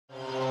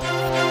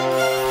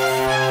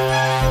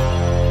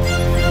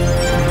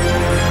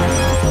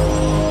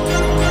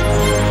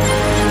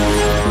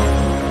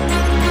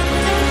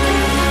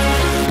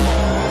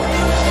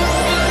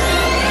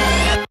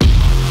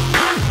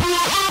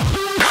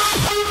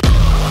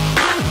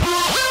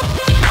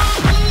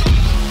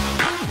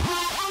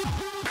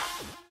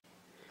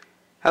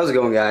How's it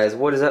going, guys?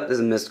 What is up? This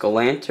is Mystical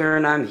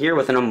Lantern. I'm here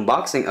with an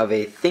unboxing of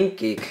a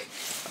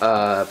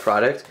ThinkGeek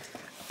product.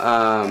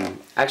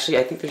 Actually,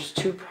 I think there's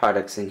two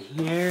products in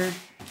here.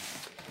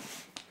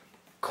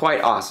 Quite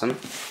awesome.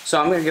 So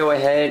I'm going to go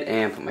ahead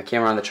and put my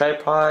camera on the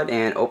tripod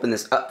and open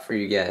this up for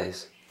you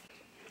guys.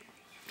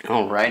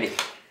 Alrighty.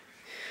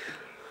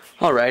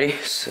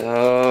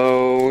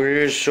 So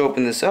we're just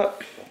open this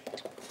up.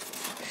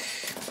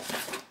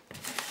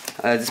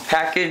 This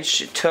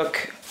package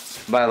took,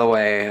 by the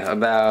way,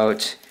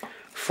 about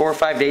 4 or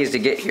 5 days to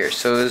get here,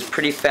 so it was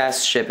pretty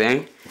fast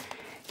shipping,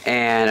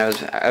 and I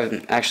was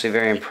actually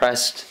very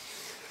impressed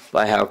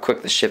by how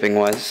quick the shipping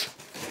was.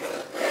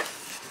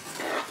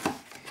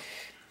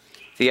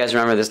 If you guys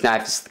remember this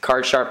knife, it's the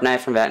card sharp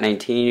knife from VAT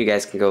 19. You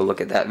guys can go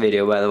look at that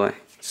video, by the way.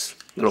 It's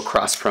a little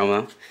cross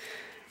promo.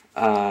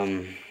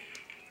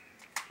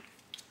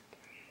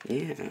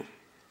 Yeah.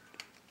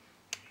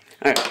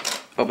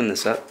 Alright, open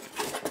this up.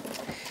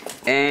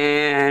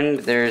 And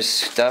there's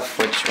stuff,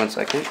 which, one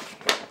second,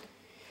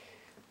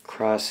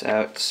 cross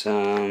out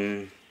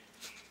some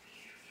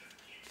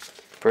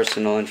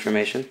personal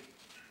information.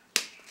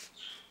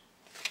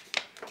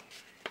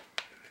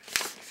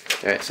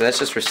 Alright, so that's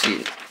just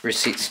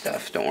receipt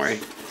stuff, don't worry.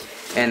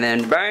 And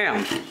then,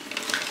 bam!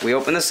 We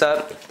open this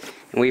up,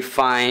 and we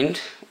find,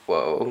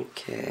 whoa,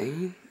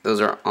 okay,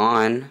 those are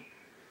on,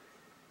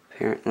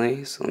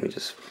 apparently, so let me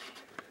just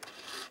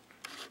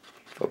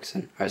focus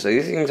in. Alright, so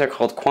these things are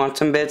called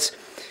quantum bits.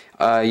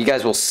 You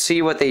guys will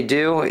see what they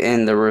do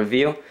in the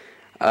review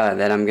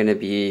that I'm going to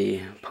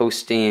be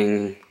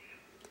posting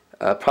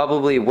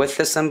probably with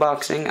this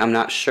unboxing. I'm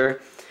not sure.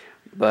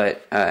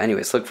 But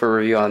anyways, look for a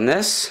review on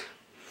this.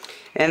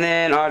 And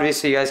then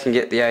obviously you guys can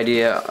get the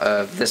idea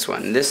of this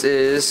one. This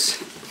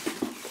is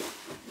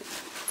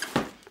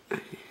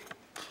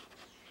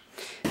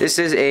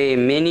a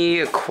mini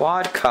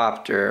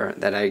quadcopter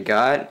that I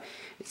got.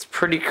 It's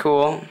pretty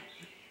cool.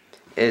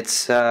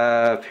 It's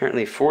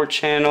apparently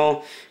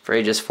 4-channel for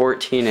ages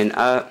 14 and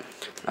up.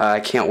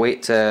 I can't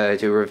wait to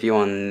do a review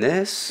on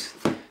this.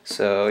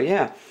 So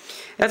yeah,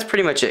 that's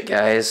pretty much it,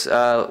 guys.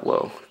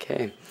 Whoa,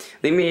 okay.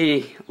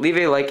 Leave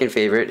a like and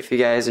favorite if you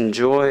guys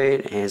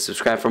enjoyed, and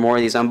subscribe for more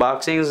of these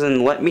unboxings,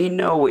 and let me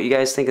know what you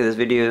guys think of this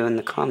video in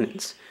the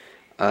comments.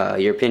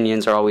 Your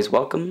opinions are always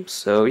welcome.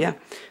 So yeah,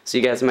 see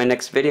you guys in my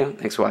next video.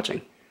 Thanks for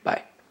watching.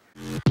 Bye.